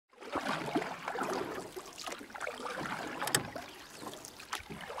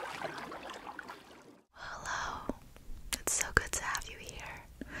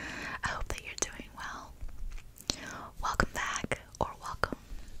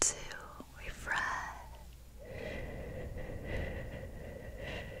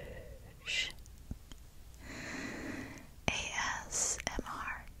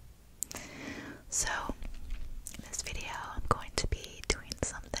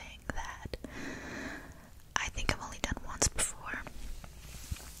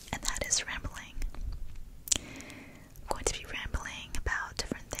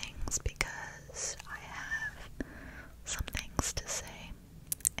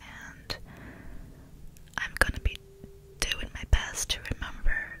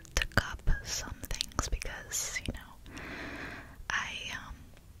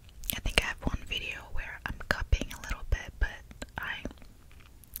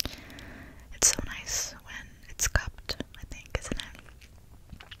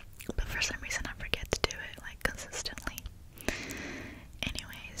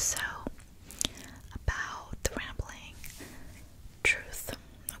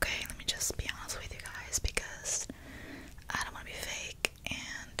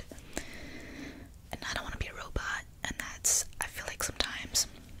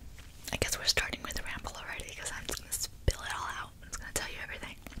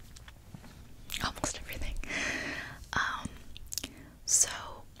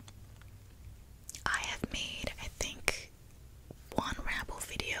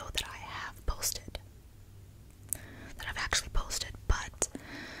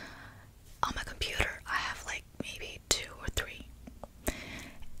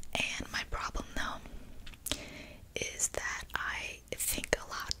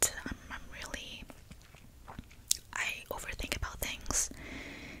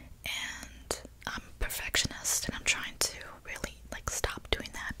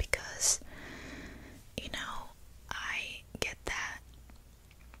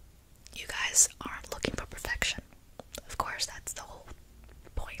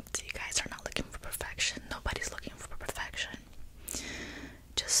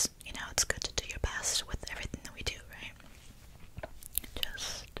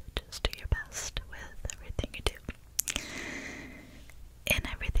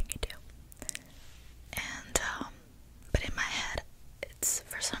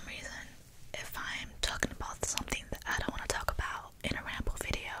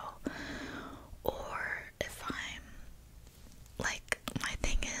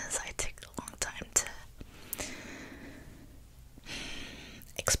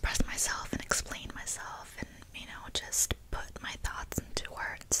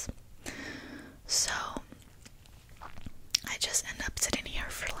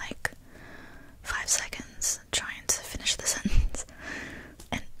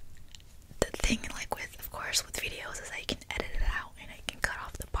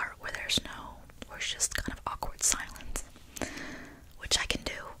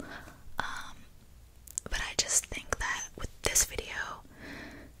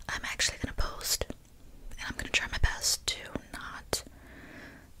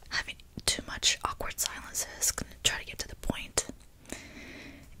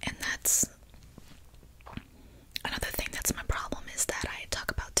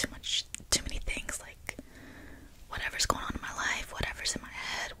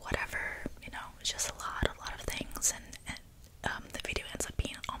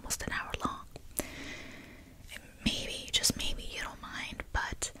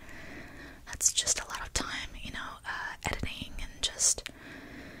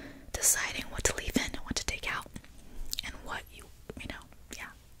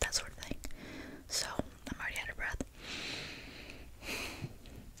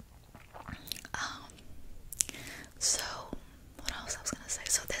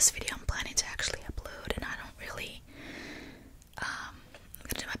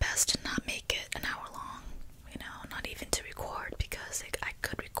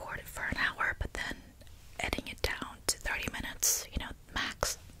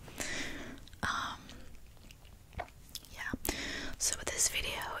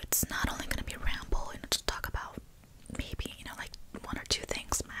video, it's not only going to be ramble and just talk about maybe, like one or two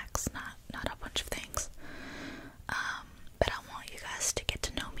things max, not a bunch of things. But I want you guys to get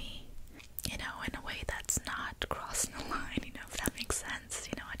to know me, in a way that's not crossing the line, if that makes sense.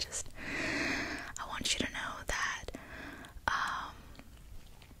 I want you to know that,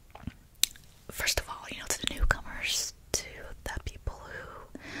 first of all, to the newcomers, to the people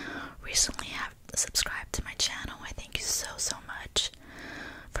who recently have subscribed to my channel, I thank you so much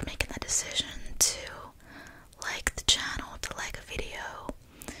for making that decision to like the channel, to like a video,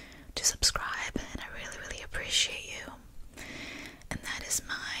 to subscribe, and I really appreciate you. And that is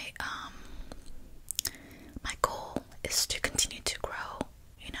my goal, is to continue to grow,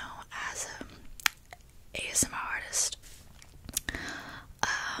 as a ASMR artist.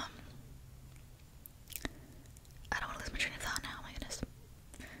 I don't want to lose my train of thought now, my goodness.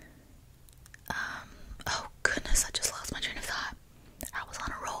 Oh goodness, I just lost my train of thought. I was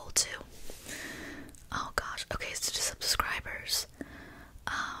on a roll too. Oh gosh, okay, so to subscribers.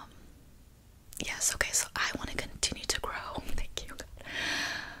 Yes, okay, so I want to continue to grow. Thank you. Oh,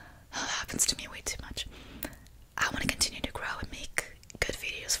 that happens to me way too much. I want to continue to grow and make good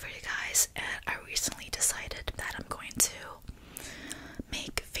videos for you guys, and I recently decided that I'm going to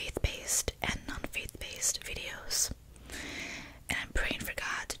make faith-based and non-faith-based videos. And I'm praying for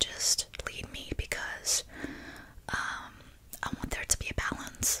God to just lead me, because I want there to be a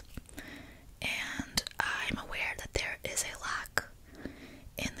balance. And I'm aware that there is a lack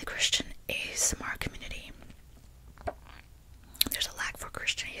in the Christian ASMR community. There's a lack for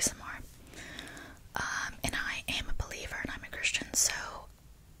Christian ASMR. And I am a believer and I'm a Christian, so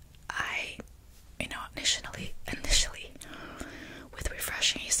I, initially, with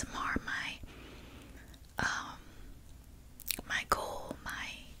Refreshing ASMR, my goal, my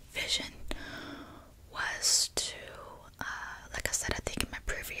vision was to, like I said, I think in my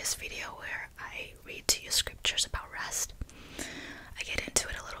previous video where I read to you scriptures about rest, I get into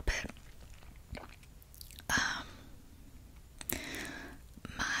it a little bit.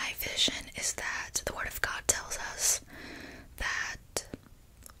 My vision is that the Word of God tells us that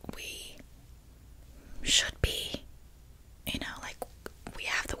we should be, like, we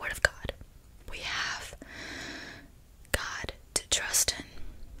have the Word of God. We have God to trust in.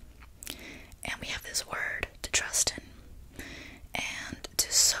 And we have this Word to trust in. And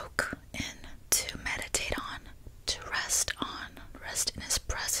to soak in, to meditate on, to rest in His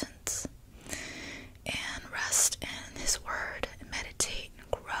presence. And rest in His Word, and meditate and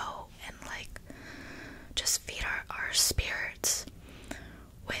grow, and just feed our spirits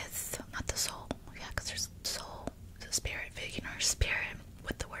with, not the soul, yeah, because there's soul,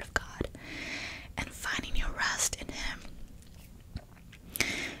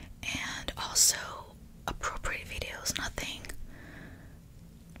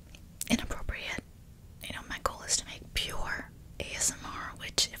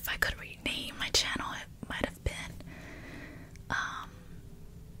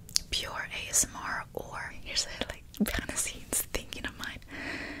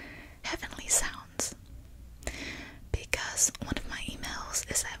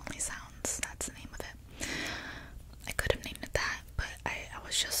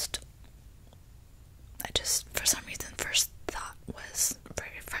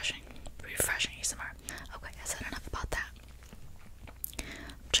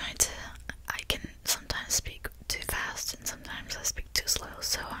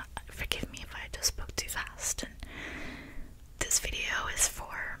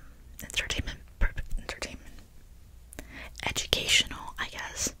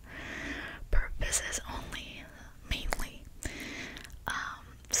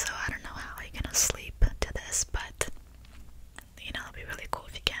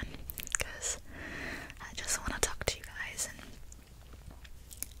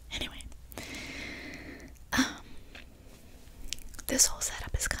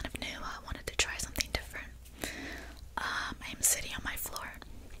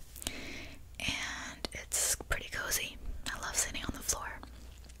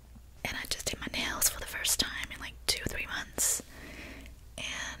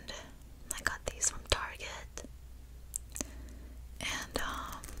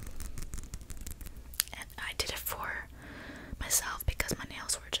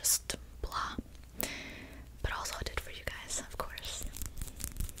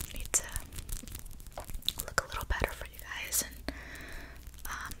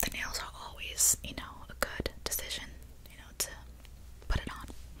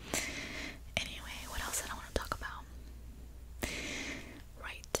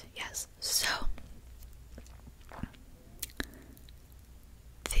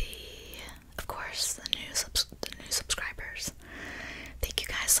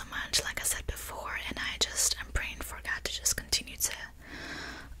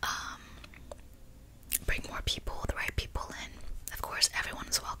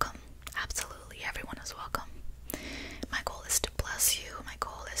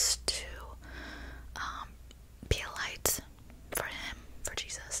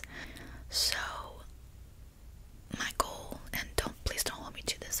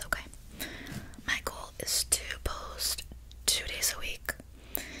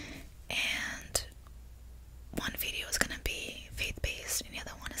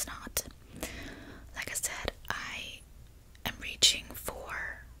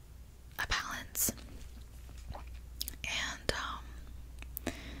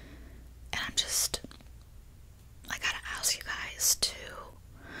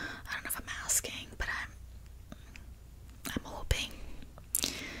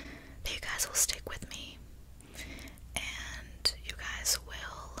 guys will stick with me, and you guys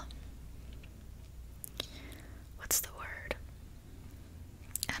will, what's the word?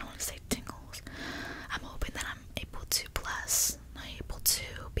 I don't want to say tingles. I'm hoping that I'm able to bless, I'm able to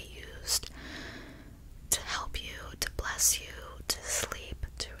be used to help you, to bless you, to sleep,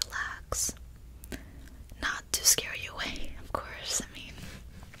 to relax. Not to scare you away, of course, I mean,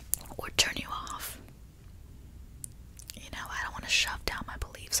 or turn you off. You know, I don't want to shove down my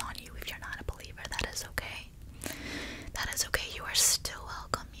beliefs on you if you're not a believer. That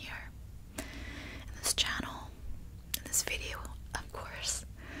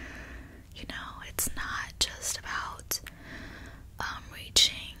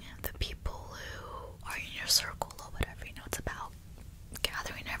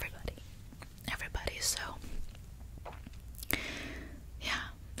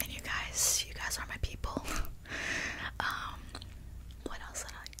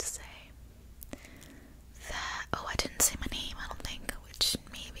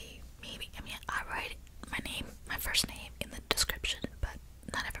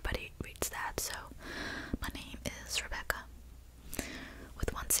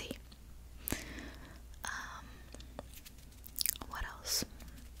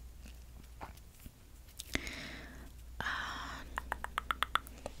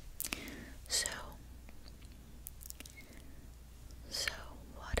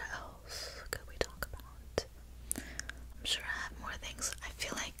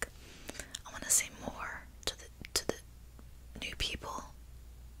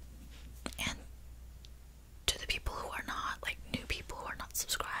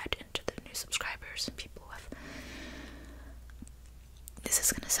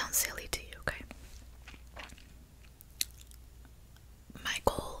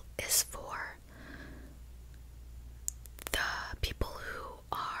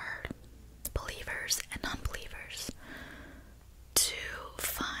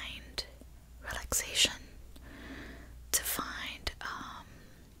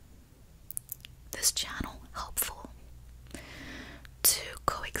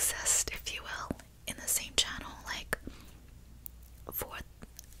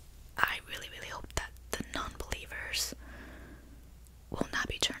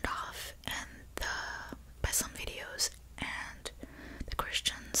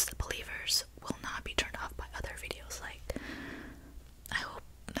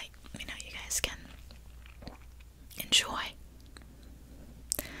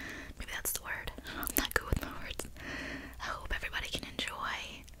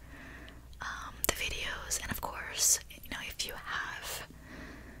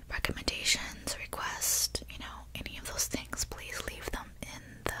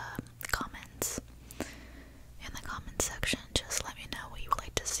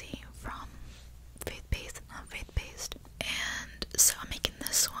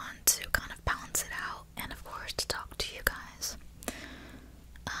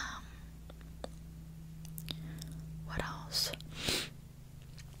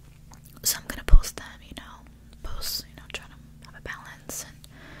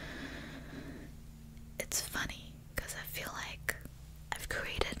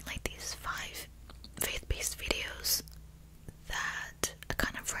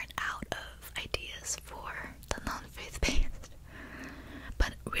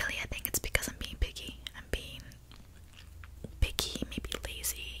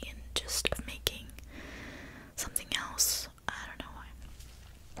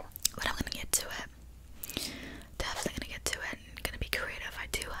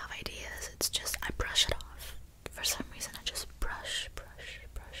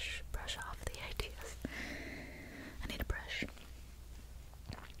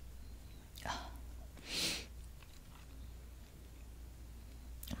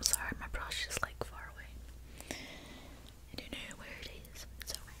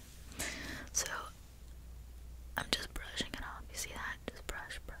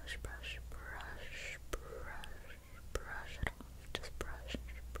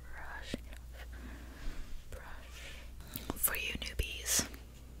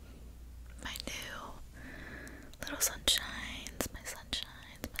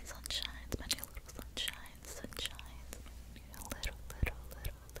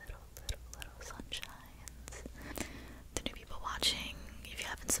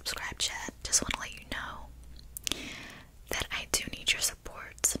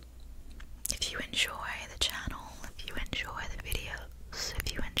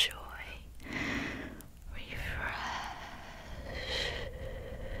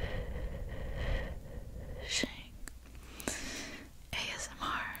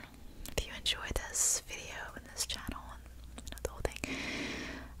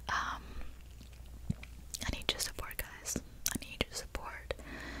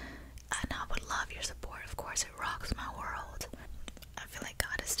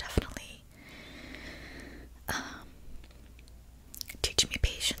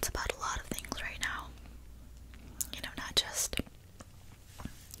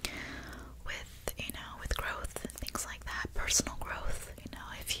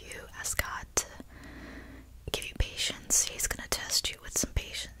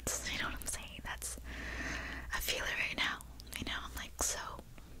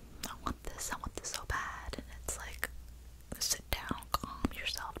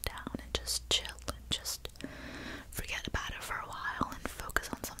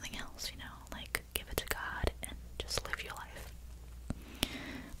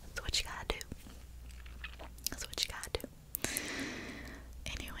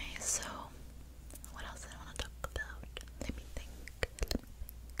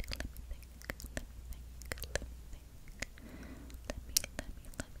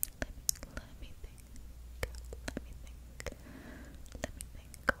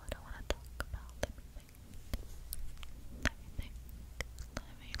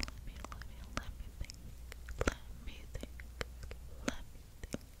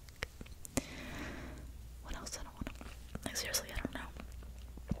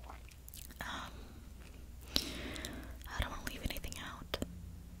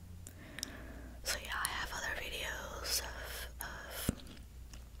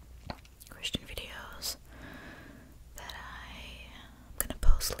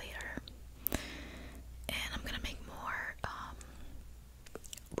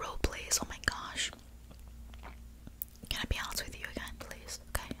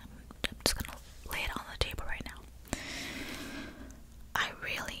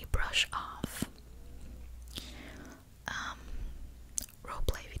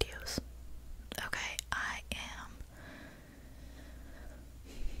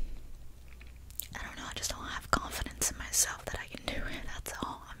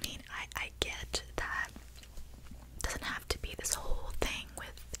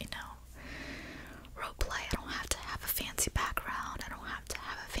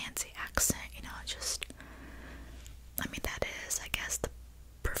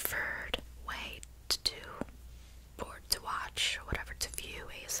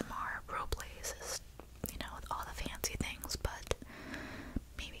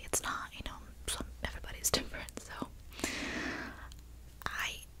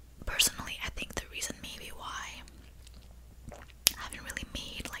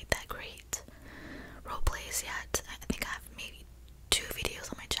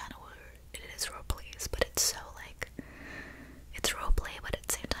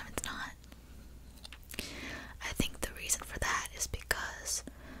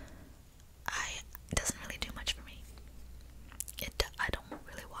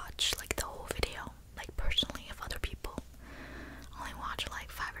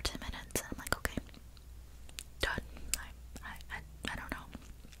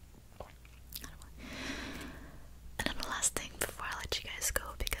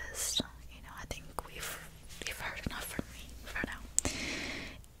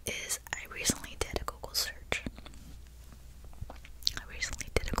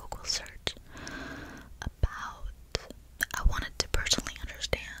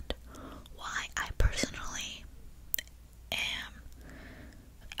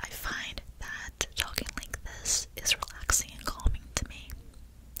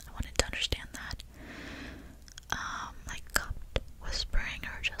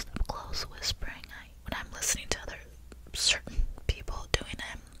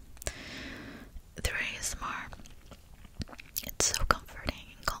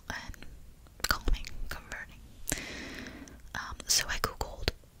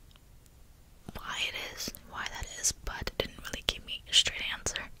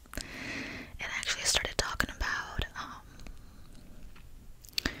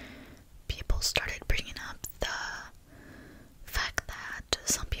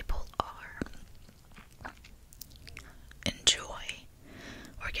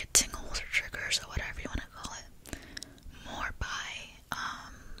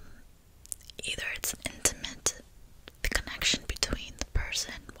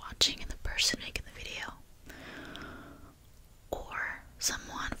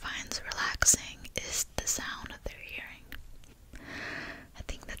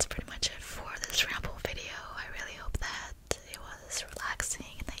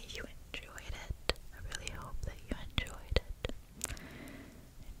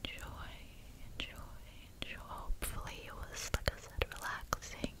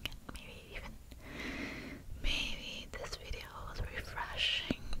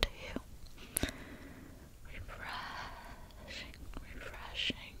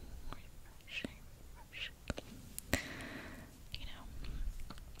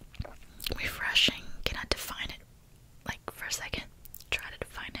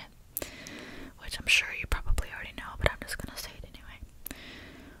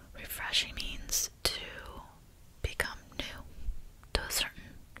bashing me